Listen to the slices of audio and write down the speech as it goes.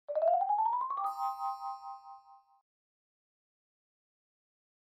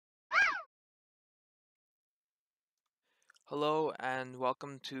Hello and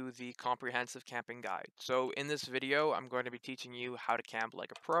welcome to the Comprehensive Camping Guide. So in this video, I'm going to be teaching you how to camp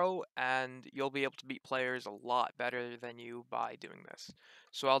like a pro, and you'll be able to beat players a lot better than you by doing this.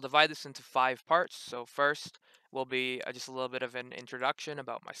 So I'll divide this into 5 parts. So first will be just a little bit of an introduction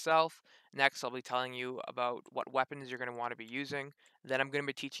about myself. Next, I'll be telling you about what weapons you're going to want to be using. Then I'm going to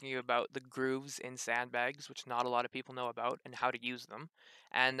be teaching you about the grooves in sandbags, which not a lot of people know about, and how to use them.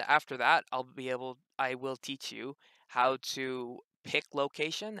 And after that, I will teach you how to pick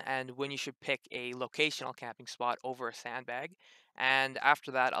location and when you should pick a locational camping spot over a sandbag. And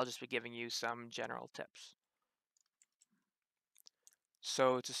after that, I'll just be giving you some general tips.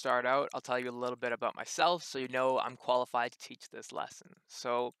 So to start out, I'll tell you a little bit about myself so you know I'm qualified to teach this lesson.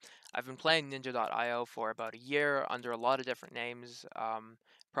 So I've been playing Ninja.io for about a year under a lot of different names.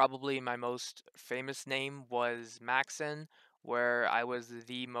 Probably my most famous name was Maxon, where I was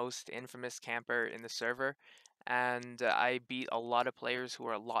the most infamous camper in the server. And I beat a lot of players who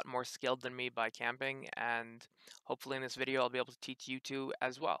are a lot more skilled than me by camping. And hopefully in this video, I'll be able to teach you two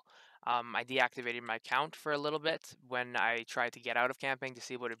as well. I deactivated my account for a little bit when I tried to get out of camping to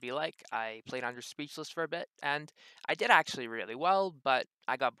see what it'd be like. I played under Speechless for a bit, and I did actually really well, but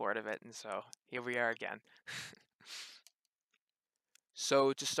I got bored of it, and so here we are again.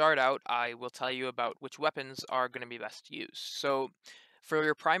 So to start out, I will tell you about which weapons are going to be best to use. So for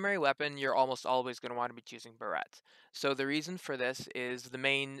your primary weapon, you're almost always going to want to be choosing Barrette. So the reason for this is the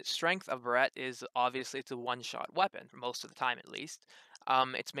main strength of Barrette is obviously it's a one-shot weapon, most of the time at least.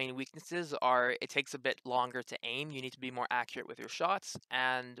 Its main weaknesses are it takes a bit longer to aim, you need to be more accurate with your shots,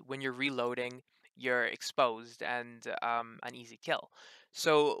 and when you're reloading, you're exposed and an easy kill.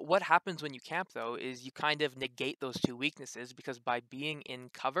 So what happens when you camp though is you kind of negate those two weaknesses because by being in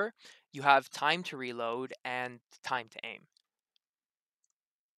cover, you have time to reload and time to aim.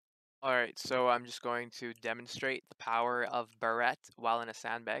 All right, so I'm just going to demonstrate the power of Barrette while in a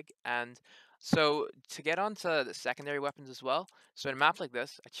sandbag. And so to get onto the secondary weapons as well, so in a map like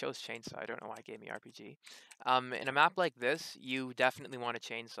this, I chose chainsaw. I don't know why it gave me RPG. In a map like this, you definitely want a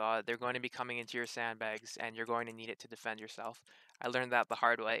chainsaw. They're going to be coming into your sandbags, and you're going to need it to defend yourself. I learned that the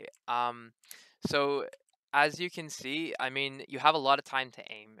hard way. So as you can see, I mean, you have a lot of time to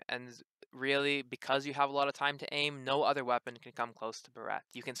aim, and really, because you have a lot of time to aim, no other weapon can come close to Barrette.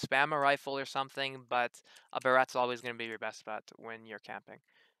 You can spam a rifle or something, but a Barrette's always going to be your best bet when you're camping.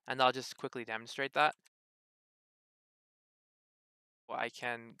 And I'll just quickly demonstrate that. I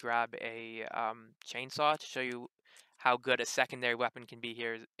can grab a chainsaw to show you how good a secondary weapon can be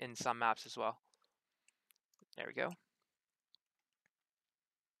here in some maps as well. There we go.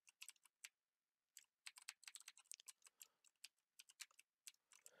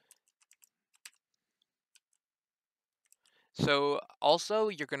 So also,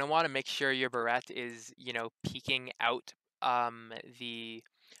 you're going to want to make sure your Barrette is, peeking out the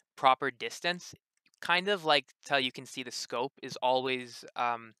proper distance. Kind of like till you can see the scope is always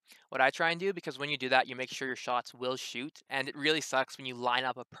what I try and do, because when you do that, you make sure your shots will shoot. And it really sucks when you line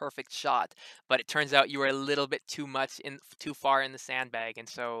up a perfect shot, but it turns out you were a little bit too far in the sandbag, and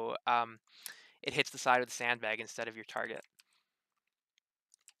so it hits the side of the sandbag instead of your target.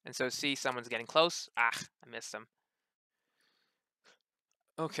 And so see, someone's getting close. Ah, I missed him.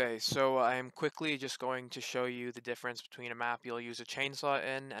 Okay, so I'm quickly just going to show you the difference between a map you'll use a chainsaw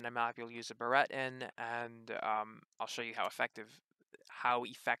in and a map you'll use a Barrette in, and I'll show you how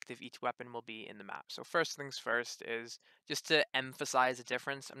effective each weapon will be in the map. So first things first is just to emphasize the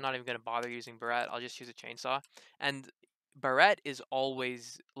difference. I'm not even going to bother using Barrette. I'll just use a chainsaw. And Barrette is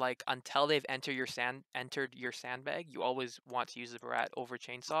always like until they've entered your sandbag, you always want to use the Barrette over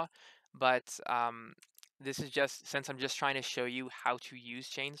chainsaw. But this is just since I'm just trying to show you how to use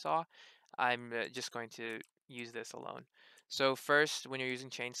chainsaw, I'm just going to use this alone. So first, when you're using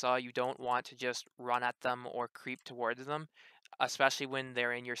chainsaw, you don't want to just run at them or creep towards them, especially when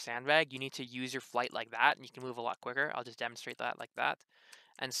they're in your sandbag. You need to use your flight like that, and you can move a lot quicker. I'll just demonstrate that like that.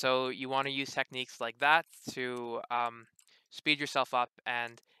 And so you want to use techniques like that to speed yourself up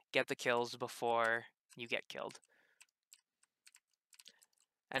and get the kills before you get killed.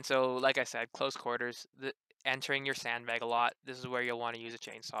 And so, like I said, close quarters, entering your sandbag a lot, this is where you'll want to use a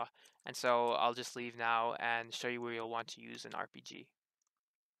chainsaw. And so I'll just leave now and show you where you'll want to use an RPG.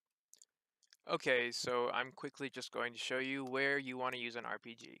 Okay, so I'm quickly just going to show you where you want to use an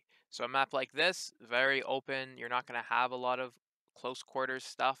RPG. So a map like this, very open, you're not going to have a lot of close quarters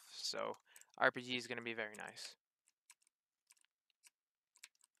stuff, so RPG is going to be very nice.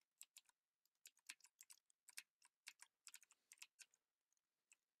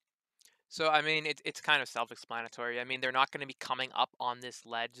 So I mean, it's kind of self-explanatory. I mean, they're not going to be coming up on this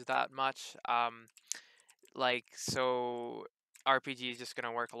ledge that much. Like so, RPG is just going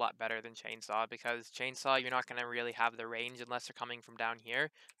to work a lot better than Chainsaw because Chainsaw you're not going to really have the range unless they're coming from down here.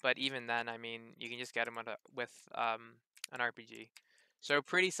 But even then, I mean, you can just get them with an RPG. So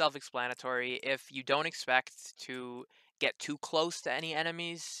pretty self-explanatory. If you don't expect to get too close to any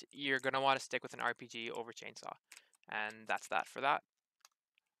enemies, you're going to want to stick with an RPG over Chainsaw. And that's that for that.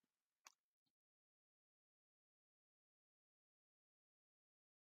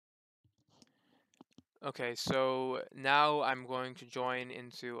 Okay, so now I'm going to join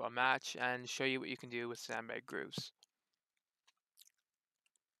into a match and show you what you can do with sandbag grooves.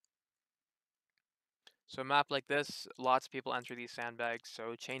 So a map like this, lots of people enter these sandbags,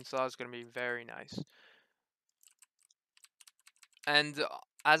 so chainsaw is going to be very nice. And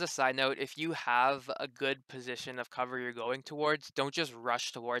as a side note, if you have a good position of cover you're going towards, don't just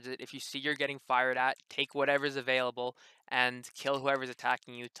rush towards it. If you see you're getting fired at, take whatever's available and kill whoever's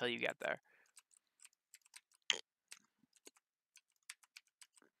attacking you till you get there.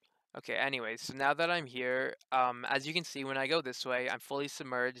 Okay, anyways, so now that I'm here, as you can see, when I go this way, I'm fully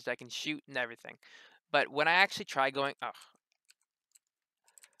submerged, I can shoot and everything. But when I actually try going, oh,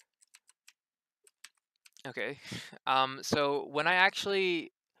 okay. So when I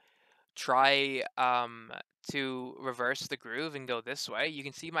actually try to reverse the groove and go this way, you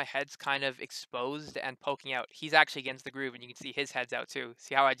can see my head's kind of exposed and poking out. He's actually against the groove, and you can see his head's out too.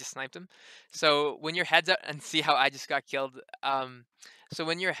 See how I just sniped him? So when your head's out, and see how I just got killed. So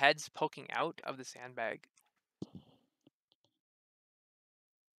when your head's poking out of the sandbag,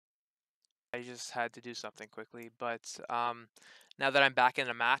 I just had to do something quickly, but now that I'm back in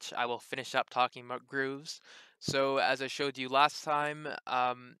a match, I will finish up talking about grooves. So as I showed you last time,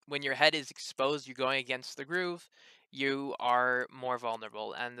 when your head is exposed, you're going against the groove, you are more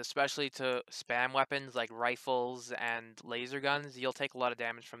vulnerable, and especially to spam weapons like rifles and laser guns, you'll take a lot of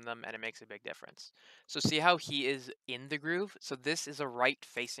damage from them, and it makes a big difference. So see how he is in the groove? So this is a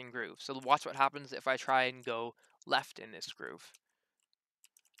right-facing groove. So watch what happens if I try and go left in this groove.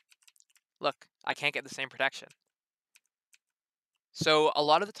 Look, I can't get the same protection. So a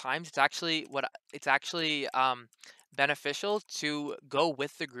lot of the times it's actually beneficial to go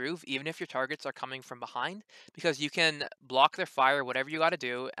with the groove even if your targets are coming from behind because you can block their fire whatever you got to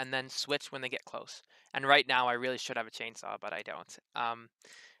do and then switch when they get close. And right now I really should have a chainsaw but I don't.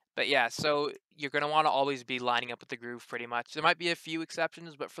 But yeah, so you're going to want to always be lining up with the groove pretty much. There might be a few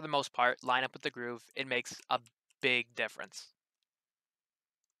exceptions, but for the most part, line up with the groove. It makes a big difference.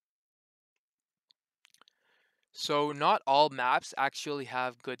 So not all maps actually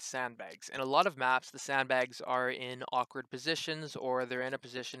have good sandbags. In a lot of maps, the sandbags are in awkward positions or they're in a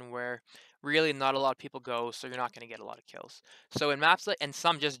position where really not a lot of people go, so you're not going to get a lot of kills. So in maps like, and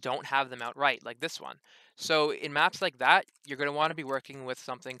some just don't have them outright, like this one. So in maps like that, you're going to want to be working with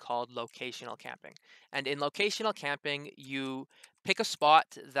something called locational camping. And in locational camping, you pick a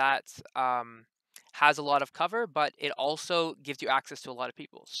spot that has a lot of cover, but it also gives you access to a lot of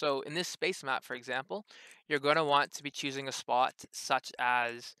people. So in this space map, for example, you're going to want to be choosing a spot such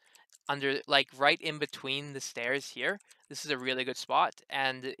as under like right in between the stairs here. This is a really good spot,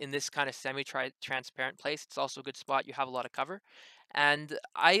 and in this kind of semi-transparent place, it's also a good spot. You have a lot of cover, and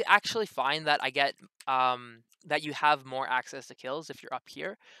I actually find that I get that you have more access to kills if you're up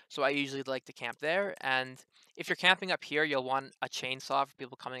here. So I usually like to camp there, and if you're camping up here, you'll want a chainsaw for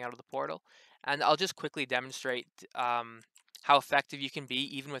people coming out of the portal. And I'll just quickly demonstrate how effective you can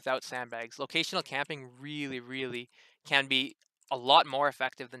be even without sandbags. Locational camping really, really can be a lot more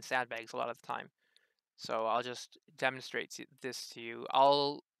effective than sandbags a lot of the time. So I'll just demonstrate this to you.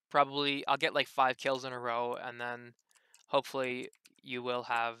 I'll get like 5 kills in a row, and then hopefully you will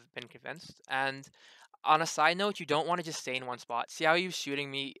have been convinced. And on a side note, you don't want to just stay in one spot. See how he's shooting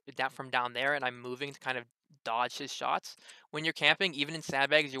me down from down there, and I'm moving to kind of dodge his shots. When you're camping, even in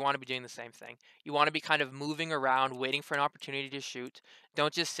sandbags, you want to be doing the same thing. You want to be kind of moving around, waiting for an opportunity to shoot.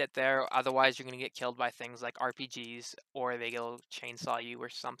 Don't just sit there, otherwise you're going to get killed by things like RPGs or they'll chainsaw you or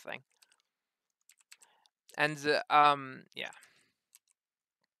something. And yeah.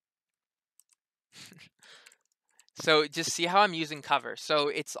 So just see how I'm using cover. So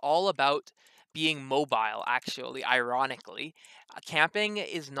it's all about being mobile, actually, ironically. Camping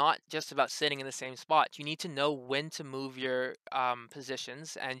is not just about sitting in the same spot. You need to know when to move your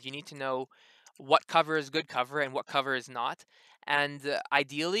positions, and you need to know what cover is good cover and what cover is not. And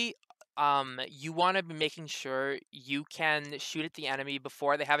ideally, you want to be making sure you can shoot at the enemy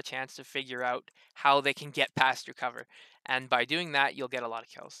before they have a chance to figure out how they can get past your cover. And by doing that, you'll get a lot of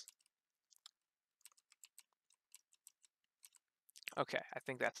kills. Okay, I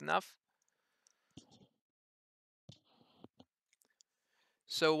think that's enough.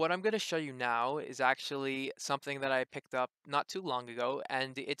 So what I'm going to show you now is actually something that I picked up not too long ago,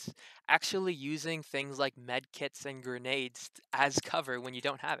 and it's actually using things like med kits and grenades as cover when you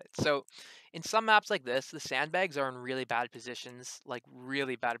don't have it. So in some maps like this, the sandbags are in really bad positions, like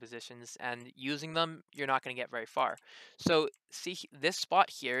really bad positions, and using them, you're not going to get very far. So see, this spot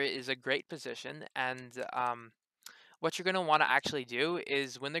here is a great position, and what you're going to want to actually do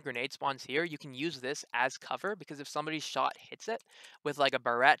is when the grenade spawns here, you can use this as cover because if somebody's shot hits it with like a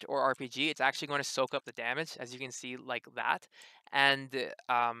barrette or RPG, it's actually going to soak up the damage, as you can see, like that, and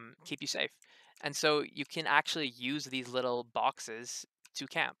keep you safe. And so you can actually use these little boxes to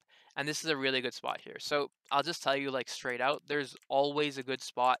camp. And this is a really good spot here. So I'll just tell you like straight out, there's always a good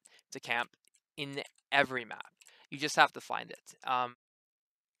spot to camp in every map. You just have to find it.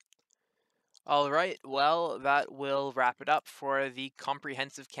 All right, well, that will wrap it up for the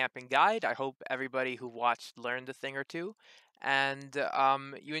comprehensive camping guide. I hope everybody who watched learned a thing or two and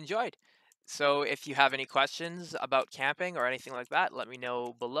you enjoyed. So, if you have any questions about camping or anything like that, let me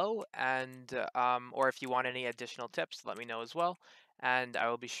know below. And, or if you want any additional tips, let me know as well. And I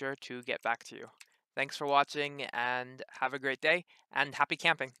will be sure to get back to you. Thanks for watching and have a great day and happy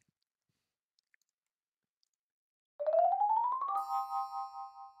camping.